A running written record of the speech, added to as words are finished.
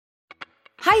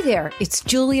Hi there, it's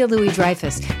Julia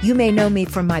Louis-Dreyfus. You may know me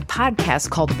from my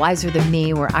podcast called Wiser Than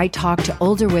Me, where I talk to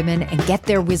older women and get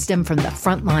their wisdom from the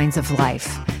front lines of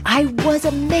life. I was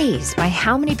amazed by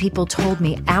how many people told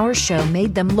me our show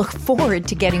made them look forward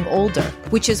to getting older,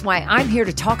 which is why I'm here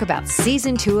to talk about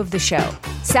season 2 of the show.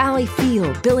 Sally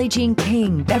Field, Billie Jean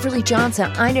King, Beverly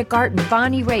Johnson, Ina Garten,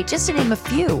 Bonnie Raitt, just to name a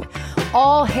few.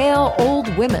 All hail old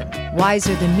women.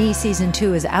 Wiser Than Me season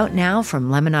 2 is out now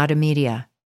from Lemonada Media.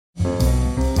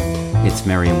 It's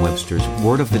Merriam-Webster's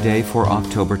Word of the Day for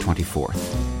October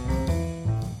 24th.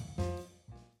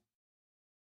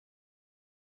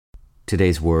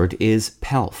 Today's word is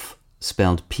PELF,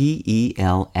 spelled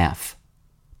P-E-L-F.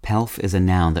 PELF is a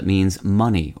noun that means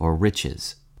money or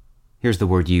riches. Here's the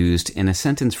word used in a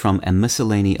sentence from A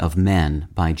Miscellany of Men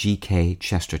by G.K.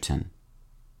 Chesterton.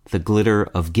 The glitter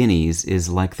of guineas is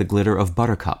like the glitter of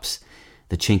buttercups.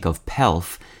 The chink of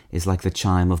PELF is like the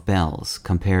chime of bells,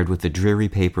 compared with the dreary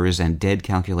papers and dead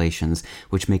calculations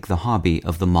which make the hobby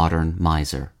of the modern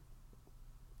miser.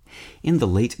 In the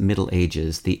late Middle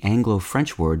Ages, the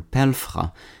Anglo-French word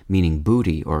pelfre, meaning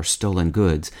booty or stolen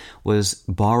goods, was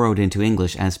borrowed into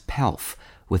English as pelf,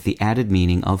 with the added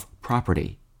meaning of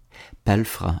property.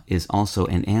 Pelfre is also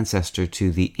an ancestor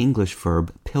to the English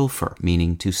verb pilfer,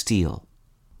 meaning to steal.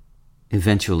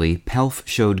 Eventually, pelf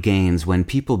showed gains when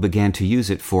people began to use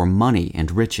it for money and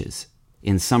riches.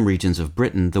 In some regions of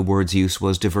Britain, the word's use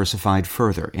was diversified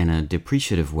further in a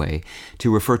depreciative way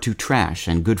to refer to trash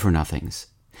and good-for-nothings.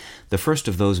 The first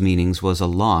of those meanings was a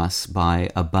loss by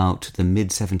about the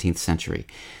mid-17th century.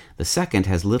 The second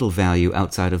has little value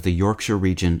outside of the Yorkshire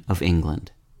region of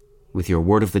England. With your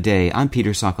Word of the Day, I'm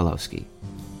Peter Sokolowski.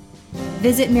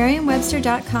 Visit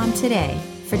Merriam-Webster.com today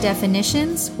for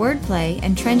definitions, wordplay,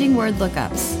 and trending word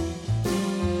lookups.